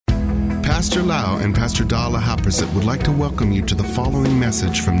Pastor Lau and Pastor Dala Haprasit would like to welcome you to the following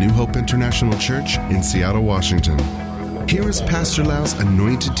message from New Hope International Church in Seattle, Washington. Here is Pastor Lau's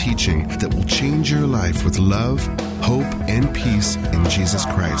anointed teaching that will change your life with love, hope, and peace in Jesus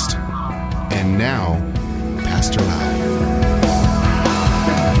Christ. And now, Pastor Lau.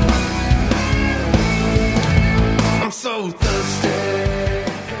 I'm so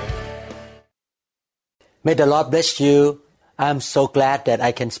thirsty. May the Lord bless you. I'm so glad that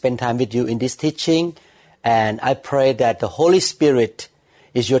I can spend time with you in this teaching. And I pray that the Holy Spirit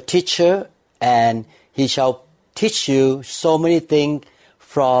is your teacher and He shall teach you so many things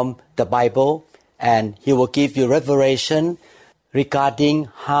from the Bible. And He will give you revelation regarding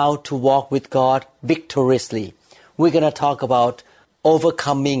how to walk with God victoriously. We're going to talk about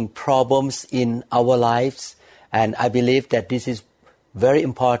overcoming problems in our lives. And I believe that this is very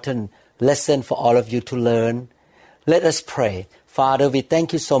important lesson for all of you to learn. Let us pray. Father, we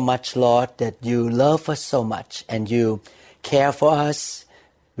thank you so much, Lord, that you love us so much and you care for us.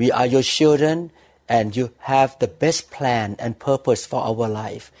 We are your children and you have the best plan and purpose for our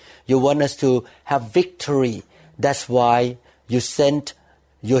life. You want us to have victory. That's why you sent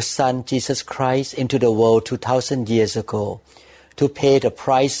your Son, Jesus Christ, into the world 2,000 years ago to pay the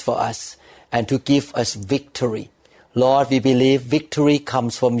price for us and to give us victory. Lord, we believe victory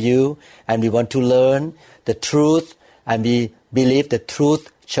comes from you and we want to learn the truth, and we believe the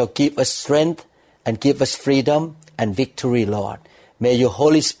truth shall give us strength and give us freedom and victory, Lord. May your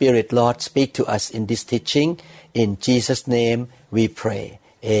Holy Spirit, Lord, speak to us in this teaching. In Jesus' name we pray.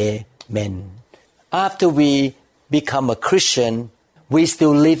 Amen. After we become a Christian, we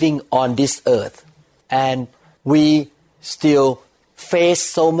still living on this earth and we still face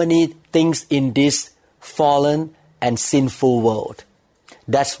so many things in this fallen and sinful world.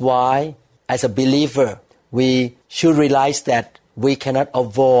 That's why, as a believer, we should realize that we cannot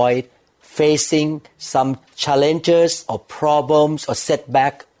avoid facing some challenges or problems or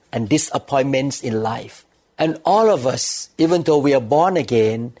setbacks and disappointments in life. And all of us, even though we are born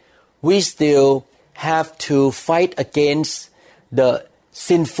again, we still have to fight against the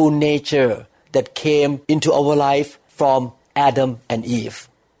sinful nature that came into our life from Adam and Eve.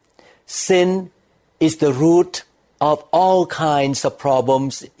 Sin is the root of all kinds of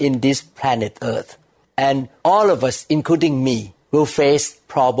problems in this planet Earth. And all of us, including me, will face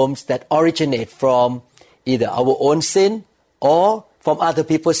problems that originate from either our own sin or from other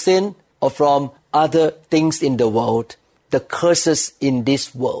people's sin or from other things in the world, the curses in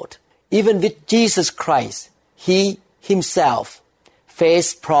this world. Even with Jesus Christ, He Himself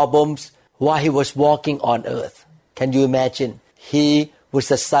faced problems while He was walking on earth. Can you imagine? He was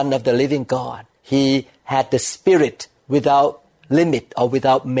the Son of the living God. He had the Spirit without limit or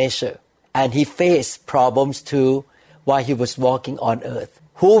without measure. And He faced problems too while He was walking on earth.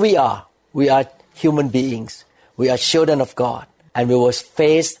 Who we are human beings. We are children of God. And we will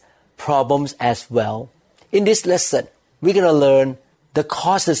face problems as well. In this lesson, we're going to learn the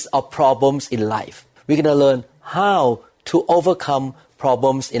causes of problems in life. We're going to learn how to overcome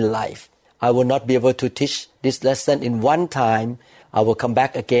problems in life. I will not be able to teach this lesson in one time. I will come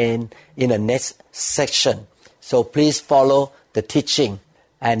back again in the next section. So please follow the teaching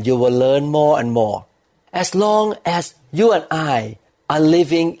and you will learn more and more. As long as you and I are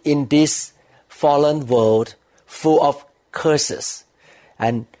living in this fallen world full of curses,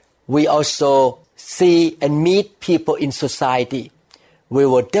 and we also see and meet people in society, we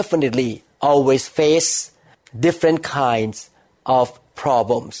will definitely always face different kinds of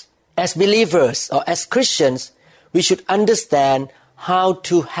problems. As believers or as Christians, we should understand how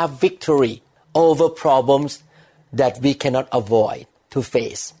to have victory over problems that we cannot avoid to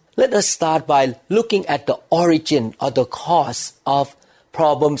face. Let us start by looking at the origin or the cause of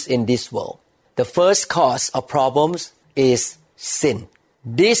problems in this world. The first cause of problems is sin.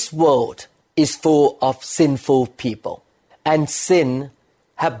 This world is full of sinful people, and sin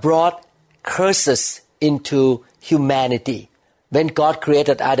have brought curses into humanity. When God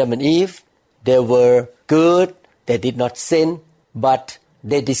created Adam and Eve, they were good, they did not sin, but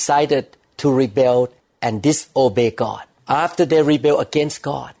they decided to rebel and disobey God. After they rebel against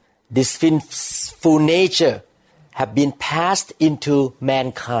God, this sinful nature have been passed into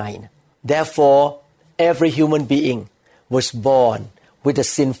mankind. Therefore, every human being was born with a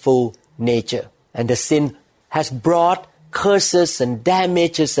sinful nature. And the sin has brought curses and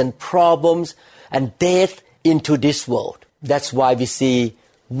damages and problems and death into this world. That's why we see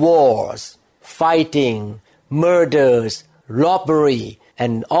wars, fighting, murders, robbery,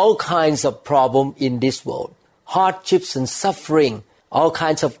 and all kinds of problems in this world. Hardships and suffering, all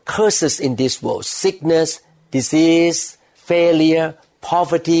kinds of curses in this world. Sickness, disease, failure,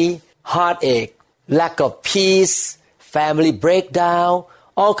 poverty, heartache, lack of peace, family breakdown,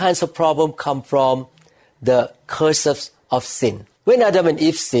 all kinds of problems come from the curses of sin. When Adam and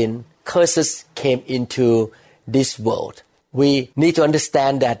Eve sinned, curses came into this world. We need to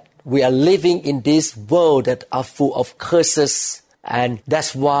understand that we are living in this world that are full of curses, and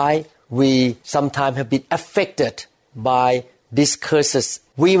that's why we sometimes have been affected by these curses.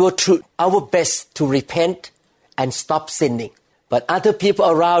 We will do our best to repent and stop sinning, but other people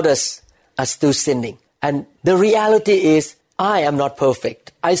around us are still sinning. And the reality is, I am not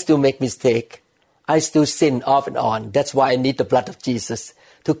perfect. I still make mistakes. I still sin off and on. That's why I need the blood of Jesus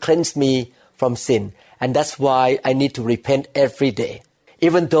to cleanse me from sin. And that's why I need to repent every day.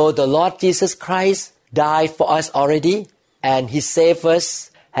 Even though the Lord Jesus Christ died for us already, and He saved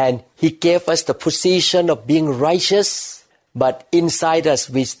us, and He gave us the position of being righteous, but inside us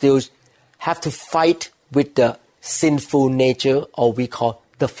we still have to fight with the sinful nature, or we call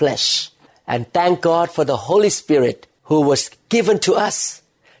the flesh. And thank God for the Holy Spirit who was given to us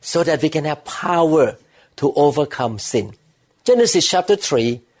so that we can have power to overcome sin. Genesis chapter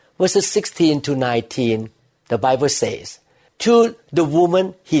 3, verses 16 to 19, the Bible says, "To the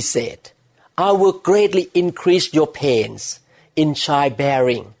woman He said, I will greatly increase your pains in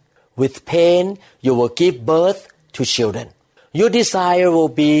childbearing. With pain you will give birth to children. Your desire will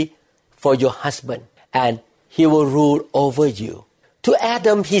be for your husband, and he will rule over you. To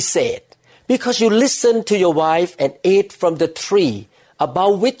Adam He said, because you listened to your wife and ate from the tree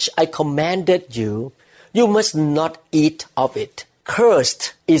about which I commanded you, you must not eat of it.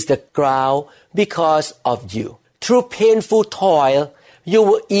 Cursed is the ground because of you. Through painful toil you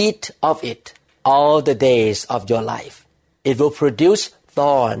will eat of it all the days of your life. It will produce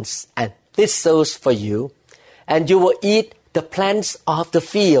thorns and thistles for you, and you will eat the plants of the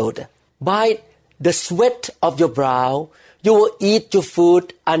field. By the sweat of your brow you will eat your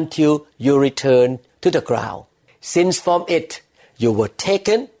food until you return to the ground. Since from it you were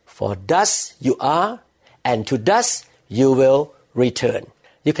taken, for dust you are, and to dust you will return."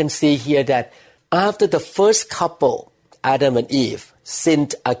 You can see here that after the first couple, Adam and Eve,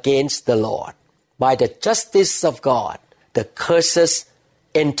 sinned against the Lord, by the justice of God, the curses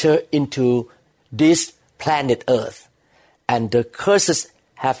enter into this planet Earth, and the curses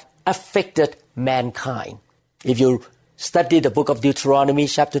have affected mankind. If you study the book of Deuteronomy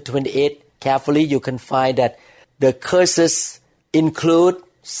chapter 28 carefully, you can find that the curses include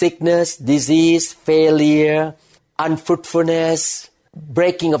sickness, disease, failure, unfruitfulness,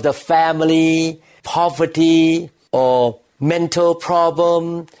 breaking of the family, poverty, or mental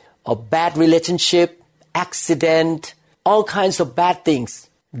problem, or bad relationship, accident, all kinds of bad things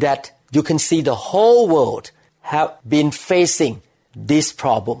that you can see the whole world have been facing this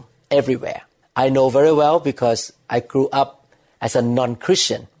problem everywhere. I know very well because I grew up as a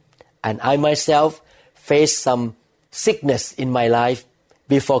non-Christian, and I myself faced some sickness in my life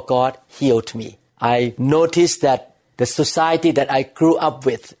before God healed me. I noticed that the society that I grew up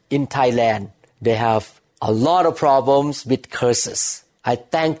with in Thailand, they have a lot of problems with curses. I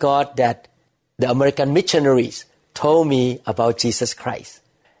thank God that the American missionaries told me about Jesus Christ.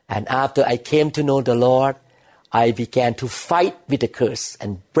 And after I came to know the Lord, I began to fight with the curse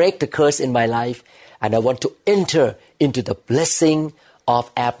and break the curse in my life, and I want to enter into the blessing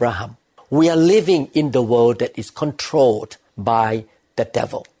of Abraham. We are living in the world that is controlled by the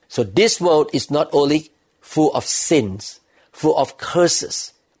devil. So this world is not only full of sins, full of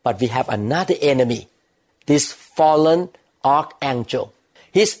curses, but we have another enemy, this fallen archangel.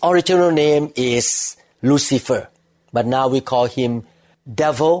 His original name is Lucifer, but now we call him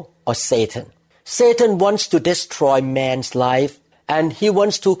devil or Satan. Satan wants to destroy man's life, and he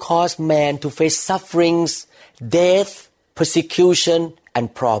wants to cause man to face sufferings, death, persecution,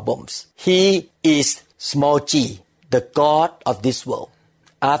 and problems. He is small g, the god of this world.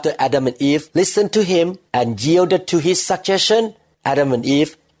 After Adam and Eve listened to him and yielded to his suggestion, Adam and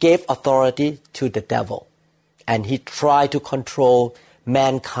Eve gave authority to the devil, and he tried to control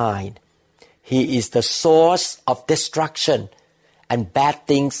mankind. He is the source of destruction and bad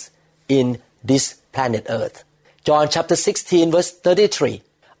things in this planet Earth. John chapter 16 verse 33.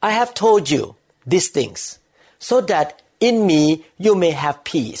 "I have told you these things so that in me you may have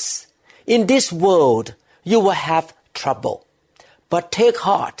peace. In this world you will have trouble. But take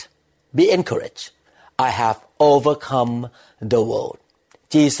heart, be encouraged. I have overcome the world."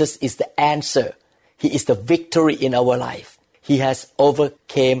 Jesus is the answer. He is the victory in our life. He has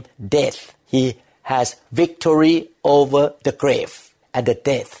overcome death. He has victory over the grave and the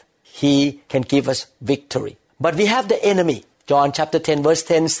death. He can give us victory. But we have the enemy. John chapter 10 verse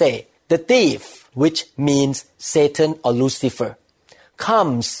 10 say, "The thief," which means Satan or Lucifer,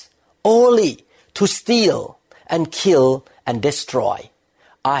 "comes only to steal and kill and destroy.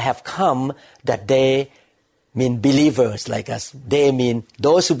 I have come that they, mean believers like us, they mean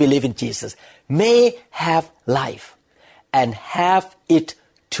those who believe in Jesus, may have life and have it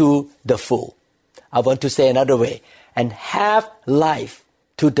to the full. I want to say another way, and have life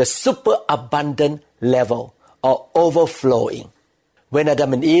to the superabundant level or overflowing. When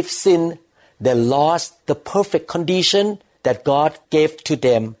Adam and Eve sinned, they lost the perfect condition that God gave to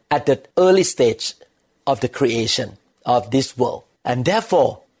them at the early stage of the creation of this world. And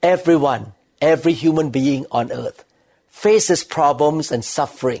therefore, everyone, every human being on earth faces problems and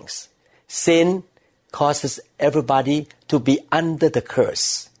sufferings. Sin causes everybody to be under the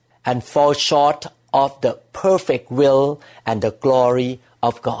curse and fall short of the perfect will and the glory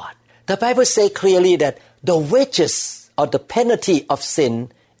of God. The Bible says clearly that the wages or the penalty of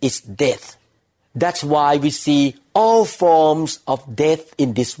sin is death. That's why we see all forms of death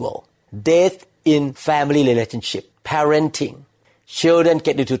in this world. Death in family relationship, parenting. Children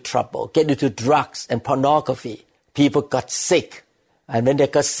get into trouble, get into drugs and pornography. People got sick. And when they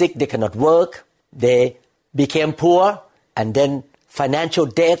got sick, they cannot work. They became poor. And then financial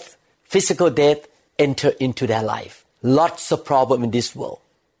death, physical death enter into their life. Lots of problems in this world.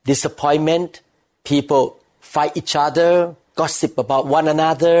 Disappointment. People fight each other, gossip about one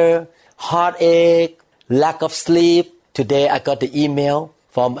another, heartache, lack of sleep. Today I got the email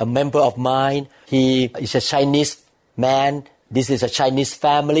from a member of mine. He is a Chinese man. This is a Chinese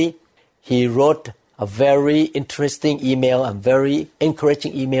family. He wrote a very interesting email and very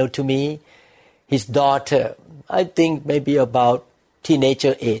encouraging email to me. His daughter, I think maybe about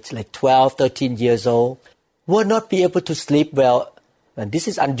teenager age, like 12, 13 years old, would not be able to sleep well. And this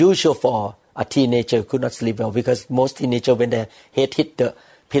is unusual for a teenager who could not sleep well, because most teenagers, when their head hit the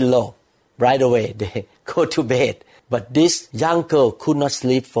pillow, right away they go to bed. But this young girl could not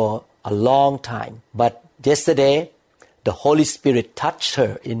sleep for a long time. But yesterday, the Holy Spirit touched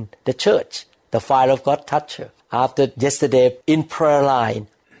her in the church. The fire of God touched her. After yesterday, in prayer line,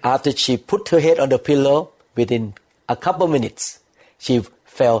 after she put her head on the pillow, within a couple minutes, she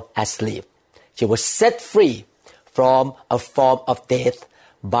fell asleep. She was set free from a form of death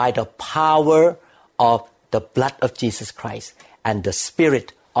by the power of the blood of Jesus Christ and the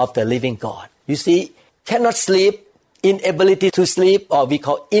Spirit of the living God. You see, cannot sleep, inability to sleep, or we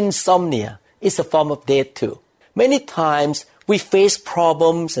call insomnia, is a form of death too. Many times we face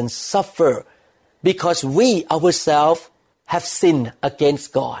problems and suffer because we ourselves have sinned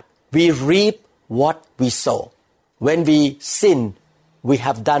against God. We reap what we sow. When we sin, we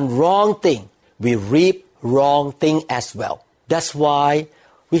have done wrong thing. We reap wrong thing as well. That's why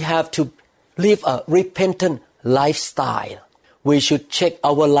we have to live a repentant lifestyle. We should check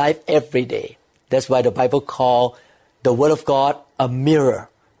our life every day. That's why the Bible calls the Word of God a mirror.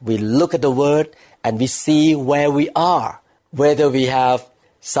 We look at the Word and we see where we are, whether we have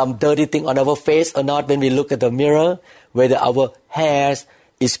some dirty thing on our face or not when we look at the mirror, whether our hair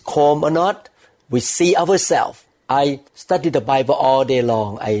is combed or not. We see ourselves. I study the Bible all day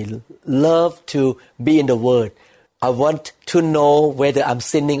long. I love to be in the Word. I want to know whether I'm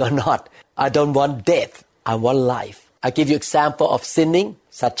sinning or not. I don't want death. I want life. I give you example of sinning,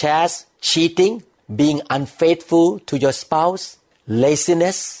 such as cheating, being unfaithful to your spouse,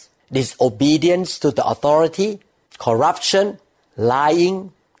 laziness, disobedience to the authority, corruption,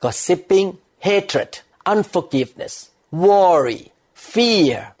 lying, gossiping, hatred, unforgiveness, worry,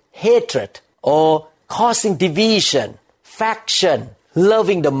 fear, hatred, or causing division, faction,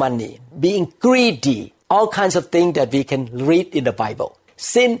 loving the money, being greedy, all kinds of things that we can read in the Bible.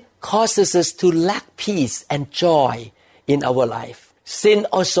 Sin causes us to lack peace and joy in our life. Sin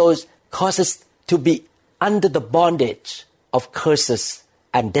also causes to be under the bondage of curses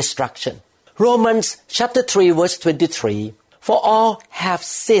and destruction. Romans chapter 3 verse 23, for all have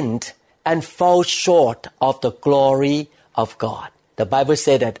sinned and fall short of the glory of God. The Bible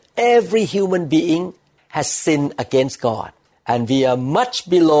says that every human being has sinned against God, and we are much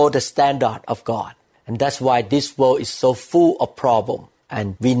below the standard of God. And that's why this world is so full of problems,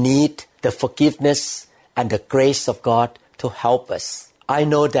 and we need the forgiveness and the grace of God to help us. I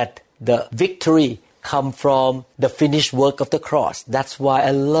know that the victory comes from the finished work of the cross. That's why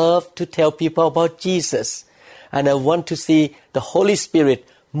I love to tell people about Jesus. And I want to see the Holy Spirit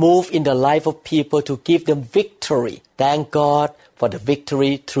move in the life of people to give them victory. Thank God for the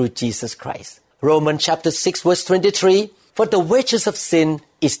victory through Jesus Christ. Romans chapter 6 verse 23, for the wages of sin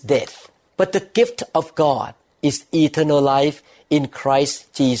is death, but the gift of God is eternal life in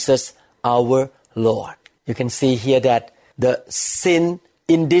Christ Jesus our Lord. You can see here that the sin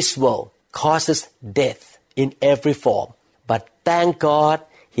in this world causes death in every form. But thank God,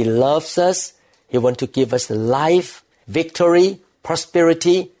 He loves us. He wants to give us life, victory,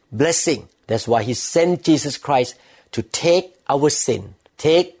 prosperity, blessing. That's why He sent Jesus Christ to take our sin,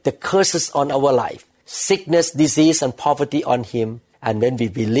 take the curses on our life, sickness, disease, and poverty on Him. And when we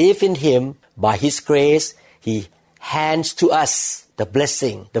believe in Him, by His grace, He hands to us the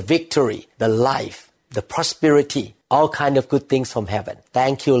blessing, the victory, the life, the prosperity, all kind of good things from heaven.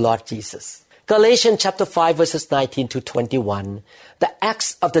 Thank you, Lord Jesus. Galatians chapter 5 verses 19 to 21. The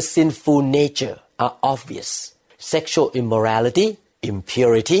acts of the sinful nature are obvious. Sexual immorality,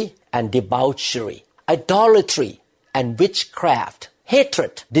 impurity, and debauchery, idolatry and witchcraft,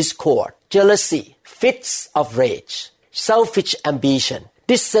 hatred, discord, jealousy, fits of rage, selfish ambition,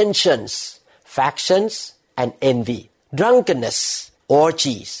 dissensions, factions, and envy, drunkenness,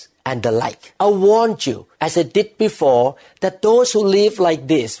 orgies, and the like. I warned you, as I did before, that those who live like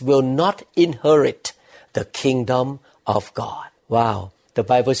this will not inherit the kingdom of God. Wow, the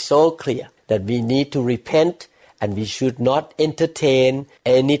Bible is so clear that we need to repent and we should not entertain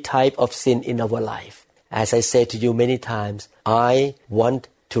any type of sin in our life. As I said to you many times, I want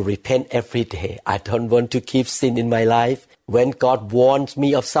to repent every day. I don't want to keep sin in my life. When God warns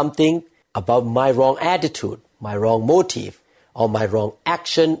me of something about my wrong attitude, my wrong motive, or my wrong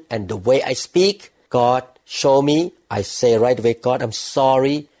action and the way I speak, God, show me. I say right away, God, I'm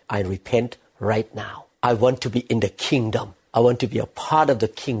sorry. I repent right now. I want to be in the kingdom. I want to be a part of the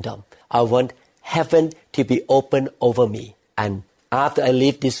kingdom. I want heaven to be open over me. And after I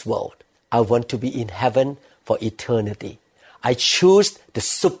leave this world, I want to be in heaven for eternity. I choose the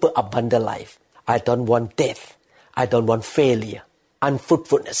super abundant life. I don't want death. I don't want failure,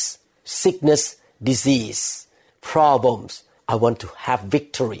 unfruitfulness, sickness, disease, problems. I want to have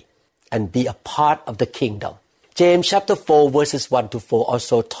victory and be a part of the kingdom. James chapter 4 verses 1 to 4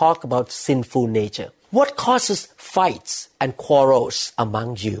 also talk about sinful nature. What causes fights and quarrels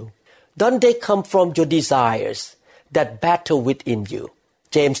among you? Don't they come from your desires that battle within you?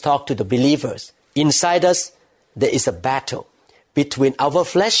 James talked to the believers. Inside us, there is a battle between our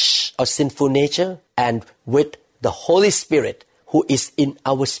flesh or sinful nature and with the Holy Spirit who is in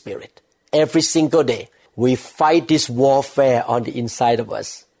our spirit. Every single day, we fight this warfare on the inside of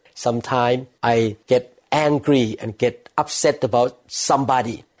us. Sometimes I get angry and get upset about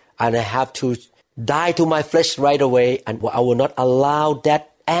somebody, and I have to die to my flesh right away, and I will not allow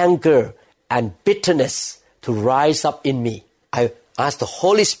that anger and bitterness to rise up in me. I ask the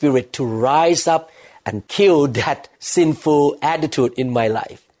Holy Spirit to rise up and kill that sinful attitude in my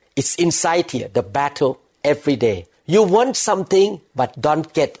life. It's inside here, the battle every day. You want something but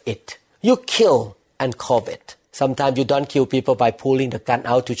don't get it. You kill and covet. Sometimes you don't kill people by pulling the gun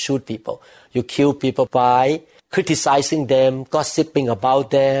out to shoot people. You kill people by criticizing them, gossiping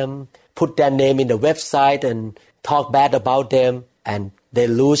about them, put their name in the website and talk bad about them, and they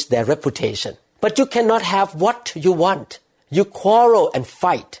lose their reputation. But you cannot have what you want. You quarrel and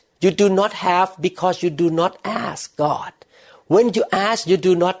fight. You do not have because you do not ask God. When you ask, you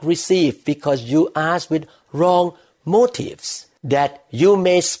do not receive because you ask with wrong motives, that you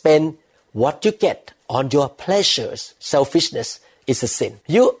may spend what you get on your pleasures. Selfishness is a sin.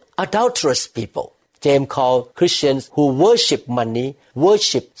 You adulterous people. James called Christians who worship money,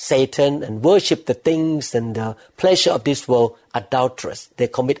 worship Satan, and worship the things and the pleasure of this world adulterous. They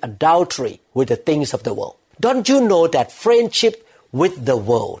commit adultery with the things of the world. Don't you know that friendship with the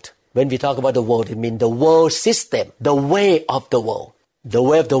world, when we talk about the world, it means the world system, the way of the world. The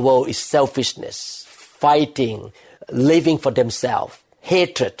way of the world is selfishness, fighting, living for themselves,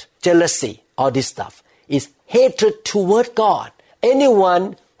 hatred, jealousy, all this stuff is hatred toward God.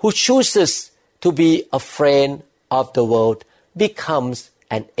 Anyone who chooses to be a friend of the world becomes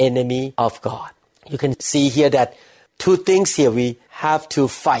an enemy of God. You can see here that two things here we have to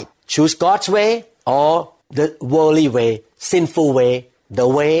fight. Choose God's way or the worldly way, sinful way, the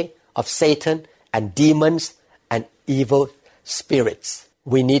way of Satan and demons and evil spirits.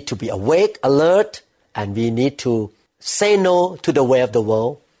 We need to be awake, alert, and we need to say no to the way of the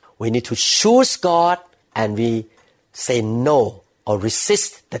world. We need to choose God, and we say no or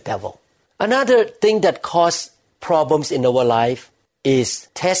resist the devil. Another thing that causes problems in our life is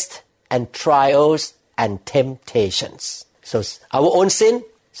tests and trials and temptations. So our own sin,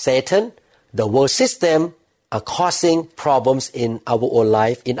 Satan, the world system are causing problems in our own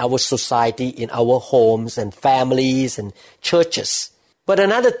life, in our society, in our homes and families and churches. But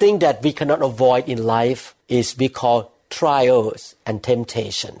another thing that we cannot avoid in life is we call trials and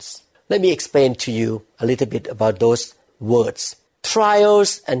temptations. Let me explain to you a little bit about those words.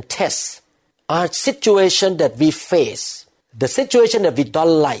 Trials and tests are situations that we face, the situation that we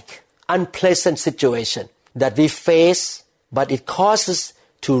don't like, unpleasant situation that we face, but it causes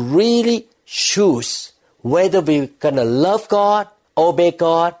to really choose whether we're going to love God, obey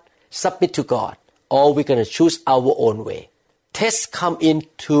God, submit to God, or we're going to choose our own way. Tests come in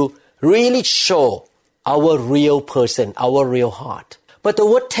to really show our real person, our real heart. But the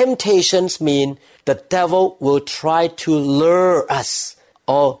word temptations mean the devil will try to lure us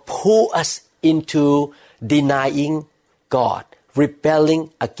or pull us into denying God,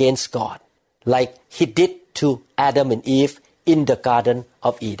 rebelling against God, like he did to Adam and Eve in the Garden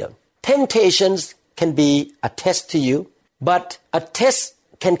of Eden. Temptations can be a test to you, but a test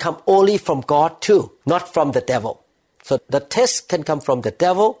can come only from God too, not from the devil. So the test can come from the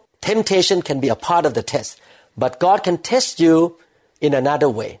devil. Temptation can be a part of the test, but God can test you in another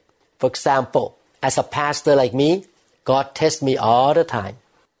way. For example, as a pastor like me, God tests me all the time.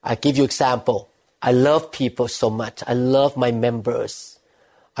 I give you example. I love people so much. I love my members.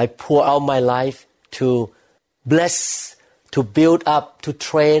 I pour out my life to bless, to build up, to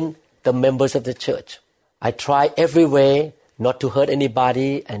train the members of the church. I try every way not to hurt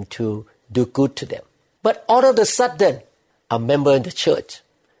anybody and to do good to them. But all of a sudden, a member in the church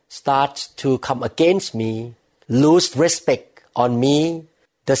starts to come against me, lose respect on me,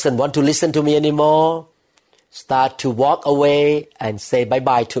 doesn't want to listen to me anymore, start to walk away and say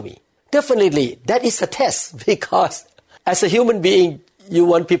bye-bye to me. Definitely, that is a test because as a human being, you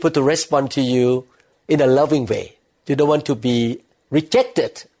want people to respond to you in a loving way. You don't want to be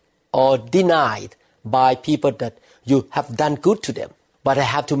rejected or denied by people that you have done good to them. But I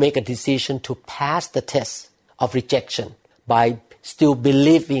have to make a decision to pass the test of rejection by still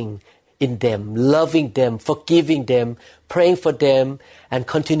believing in them, loving them, forgiving them, praying for them, and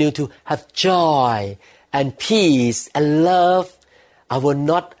continue to have joy and peace and love. I will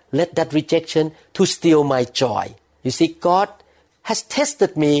not let that rejection to steal my joy. You see, God has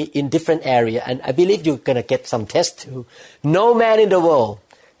tested me in different areas, and I believe you're going to get some tests too. No man in the world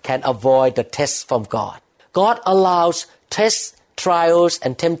can avoid the tests from God. God allows tests, trials,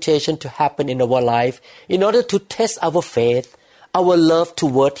 and temptation to happen in our life in order to test our faith, our love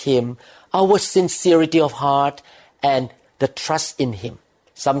toward Him, our sincerity of heart, and the trust in Him.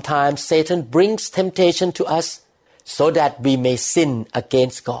 Sometimes Satan brings temptation to us so that we may sin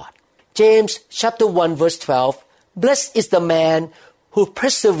against God. James chapter 1 verse 12, Blessed is the man who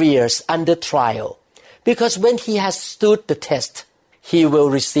perseveres under trial, because when he has stood the test, he will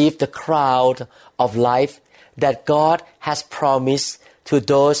receive the crown of life that God has promised to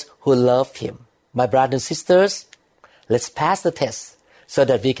those who love Him. My brothers and sisters, let's pass the test so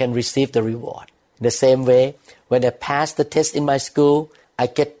that we can receive the reward. In the same way, when I pass the test in my school, I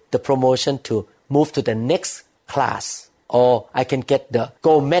get the promotion to move to the next class. Or I can get the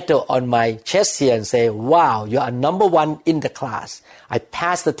gold medal on my chest here and say, wow, you are number one in the class. I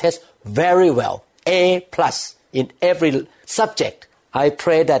passed the test very well, A+ in every subject. I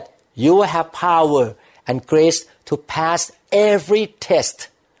pray that you will have power and grace to pass every test,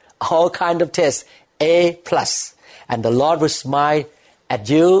 all kind of tests, A+. And the Lord will smile at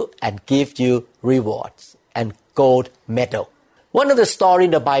you and give you rewards and gold medal. One of the stories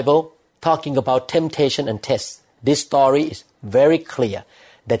in the Bible talking about temptation and tests, this story is very clear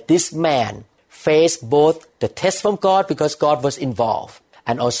that this man faced both the test from God because God was involved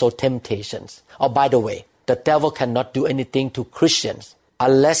and also temptations. Oh, by the way, the devil cannot do anything to Christians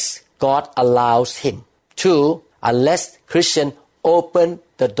unless God allows him to, unless Christian open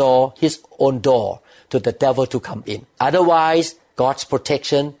the door, his own door, to the devil to come in. Otherwise, God's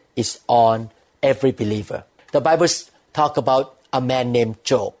protection is on every believer. The Bible talks about a man named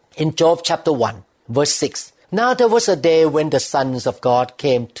Job. In Job chapter 1, verse 6, Now there was a day when the sons of God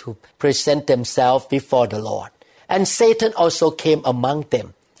came to present themselves before the Lord. And Satan also came among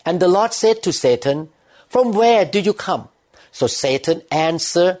them. And the Lord said to Satan, From where do you come? So Satan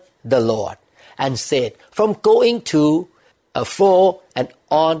answered the Lord and said, From going to fro and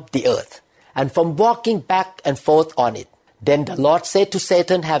on the earth, and from walking back and forth on it. Then the Lord said to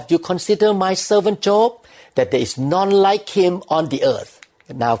Satan, Have you considered my servant Job, that there is none like him on the earth?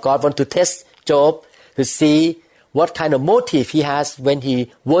 And now God wants to test Job to see what kind of motive he has when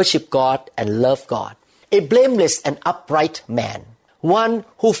he worships God and loves God. A blameless and upright man, one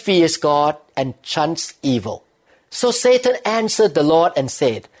who fears God and shuns evil. So Satan answered the Lord and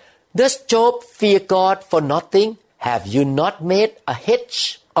said, Does Job fear God for nothing? Have you not made a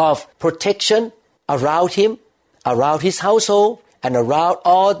hedge of protection around him, around his household, and around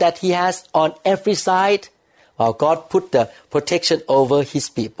all that he has on every side? Well, God put the protection over His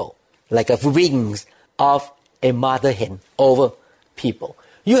people, like a wings of a mother hen over people.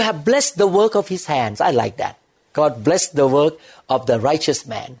 You have blessed the work of His hands. I like that. God blessed the work of the righteous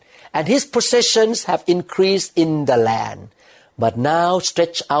man, and his possessions have increased in the land. But now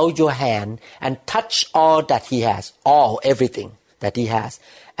stretch out your hand and touch all that he has, everything that he has,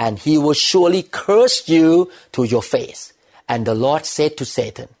 and he will surely curse you to your face. And the Lord said to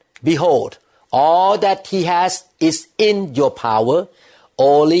Satan, Behold, all that he has is in your power,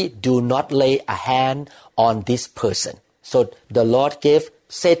 only do not lay a hand on this person. So the Lord gave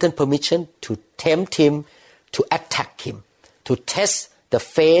Satan permission to tempt him, to attack him, to test the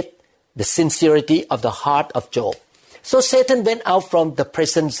faith, the sincerity of the heart of Job. So Satan went out from the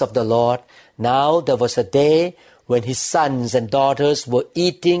presence of the Lord. Now there was a day when his sons and daughters were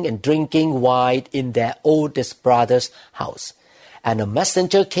eating and drinking wine in their oldest brother's house. And a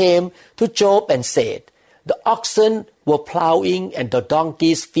messenger came to Job and said, The oxen were plowing and the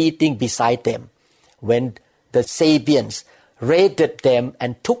donkeys feeding beside them, when the Sabeans raided them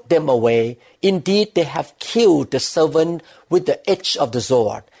and took them away. Indeed, they have killed the servant with the edge of the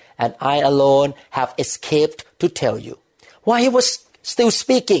sword, and I alone have escaped to tell you. While he was still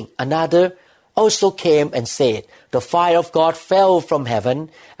speaking, another also came and said, The fire of God fell from heaven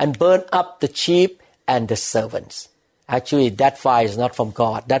and burned up the sheep and the servants. Actually, that fire is not from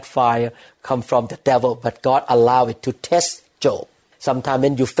God. That fire comes from the devil, but God allowed it to test Job. Sometimes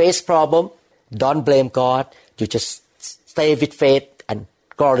when you face problem, don't blame God. You just stay with faith and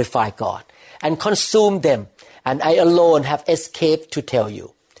glorify God and consume them. And I alone have escaped to tell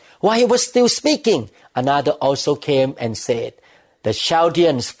you. While he was still speaking, another also came and said, The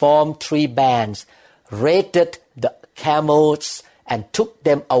Chaldeans formed 3 bands, raided the camels and took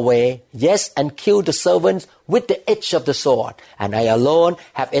them away, yes, and killed the servants with the edge of the sword, and I alone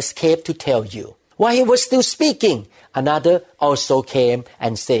have escaped to tell you. While he was still speaking, another also came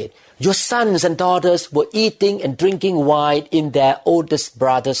and said, Your sons and daughters were eating and drinking wine in their oldest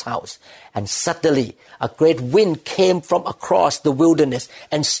brother's house, and suddenly a great wind came from across the wilderness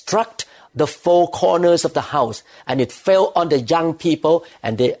and struck the 4 corners of the house, and it fell on the young people,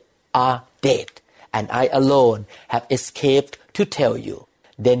 and they are dead. And I alone have escaped to tell you.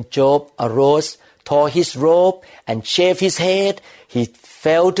 Then Job arose, tore his robe, and shaved his head. He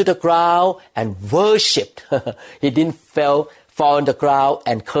fell to the ground and worshipped. He didn't fall on the ground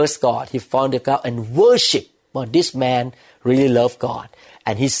and curse God. He fell on the ground and worshipped. Well, this man really loved God.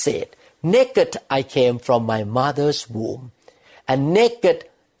 And he said, Naked I came from my mother's womb, and naked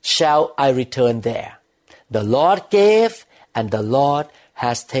shall I return there. The Lord gave, and the Lord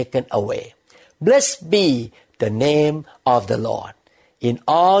has taken away. Blessed be the name of the Lord. In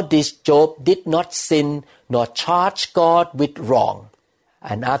all this, Job did not sin nor charge God with wrong.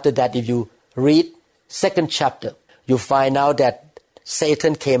 And after that, if you read 2nd chapter, you find out that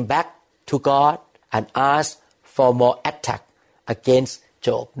Satan came back to God and asked for more attack against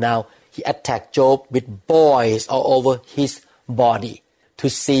Job. Now, he attacked Job with boils all over his body to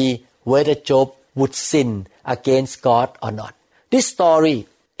see whether Job would sin against God or not. This story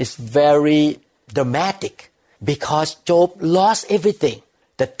is very dramatic because Job lost everything.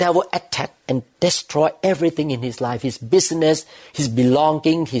 The devil attacked and destroyed everything in his life, his business, his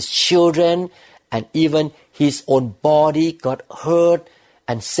belonging, his children, and even his own body got hurt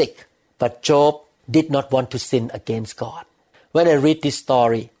and sick. But Job did not want to sin against God. When I read this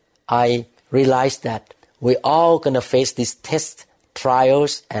story, I realized that we're all going to face these tests,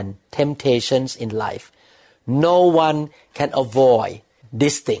 trials, and temptations in life. No one can avoid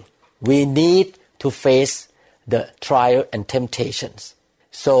this thing. We need to face the trial and temptations.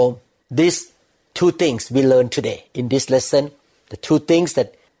 So these 2 things we learned today in this lesson, the 2 things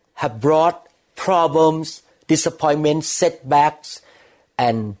that have brought problems, disappointments, setbacks,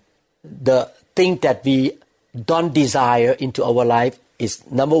 and the thing that we don't desire into our life is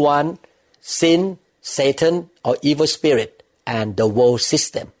number 1, sin, Satan or evil spirit, and the world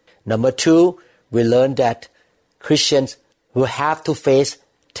system. Number 2, we learned that Christians will have to face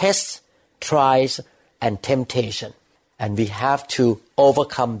tests, trials, and temptation. And we have to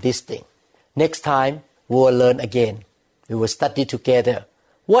overcome this thing. Next time, we will learn again. We will study together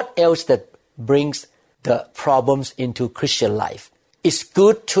what else that brings the problems into Christian life. It's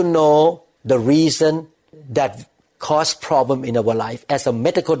good to know the reason that cause problem in our life. As a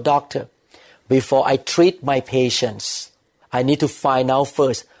medical doctor, before I treat my patients, I need to find out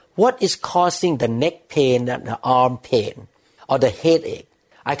first what is causing the neck pain and the arm pain or the headache.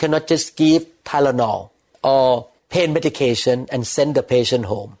 I cannot just give Tylenol or pain medication and send the patient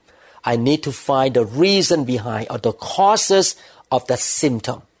home. I need to find the reason behind or the causes of the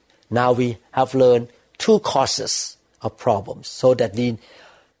symptom. Now we have learned 2 causes of problems so that we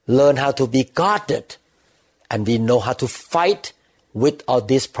learn how to be guarded and we know how to fight with all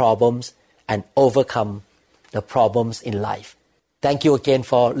these problems and overcome the problems in life. Thank you again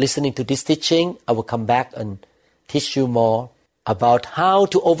for listening to this teaching. I will come back and teach you more about how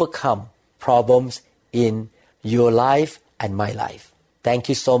to overcome problems in your life and my life. Thank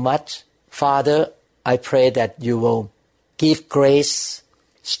you so much. Father, I pray that you will give grace,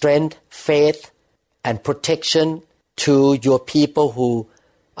 strength, faith, and protection to your people who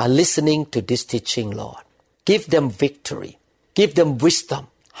are listening to this teaching, Lord. Give them victory. Give them wisdom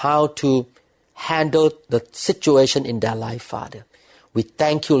how to handle the situation in their life, Father. We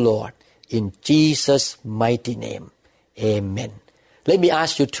thank you, Lord, in Jesus' mighty name. Amen. Let me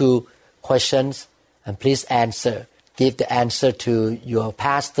ask you 2 questions and please answer. Give the answer to your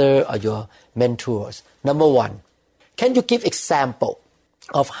pastor or your mentors. Number 1, can you give example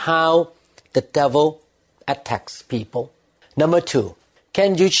of how the devil attacks people? Number 2,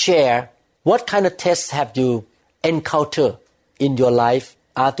 can you share what kind of tests have you encountered in your life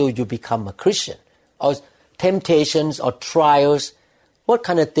after you become a Christian? Or temptations or trials, what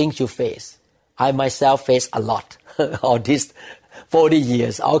kind of things you face? I myself face a lot all these 40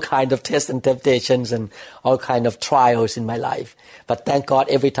 years, all kind of tests and temptations and all kind of trials in my life. But thank God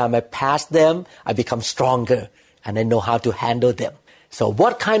every time I pass them, I become stronger and I know how to handle them. So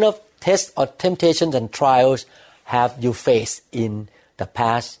what kind of tests or temptations and trials have you faced in the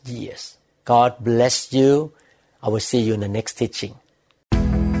past years? God bless you. I will see you in the next teaching.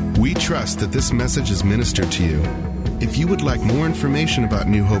 We trust that this message is ministered to you. If you would like more information about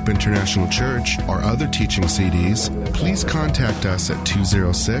New Hope International Church or other teaching CDs, please contact us at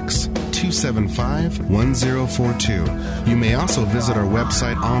 206-275-1042. You may also visit our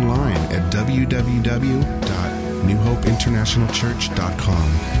website online at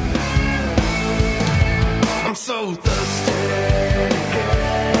www.newhopeinternationalchurch.com. I'm so thirsty.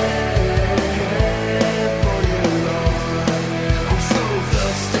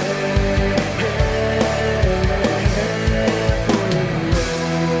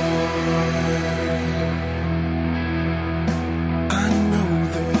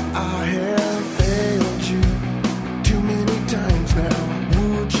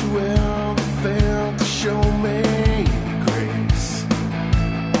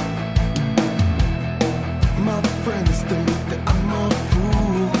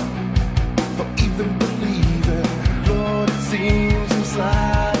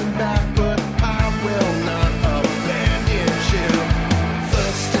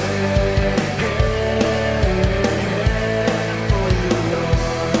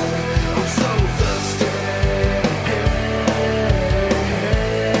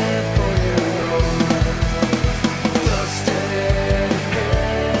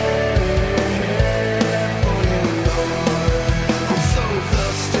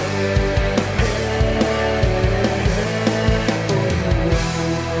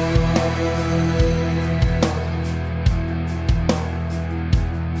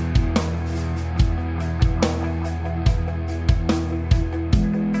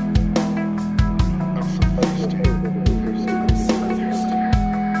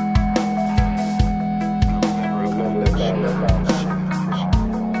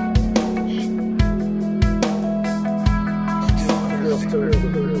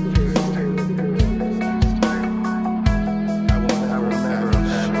 Still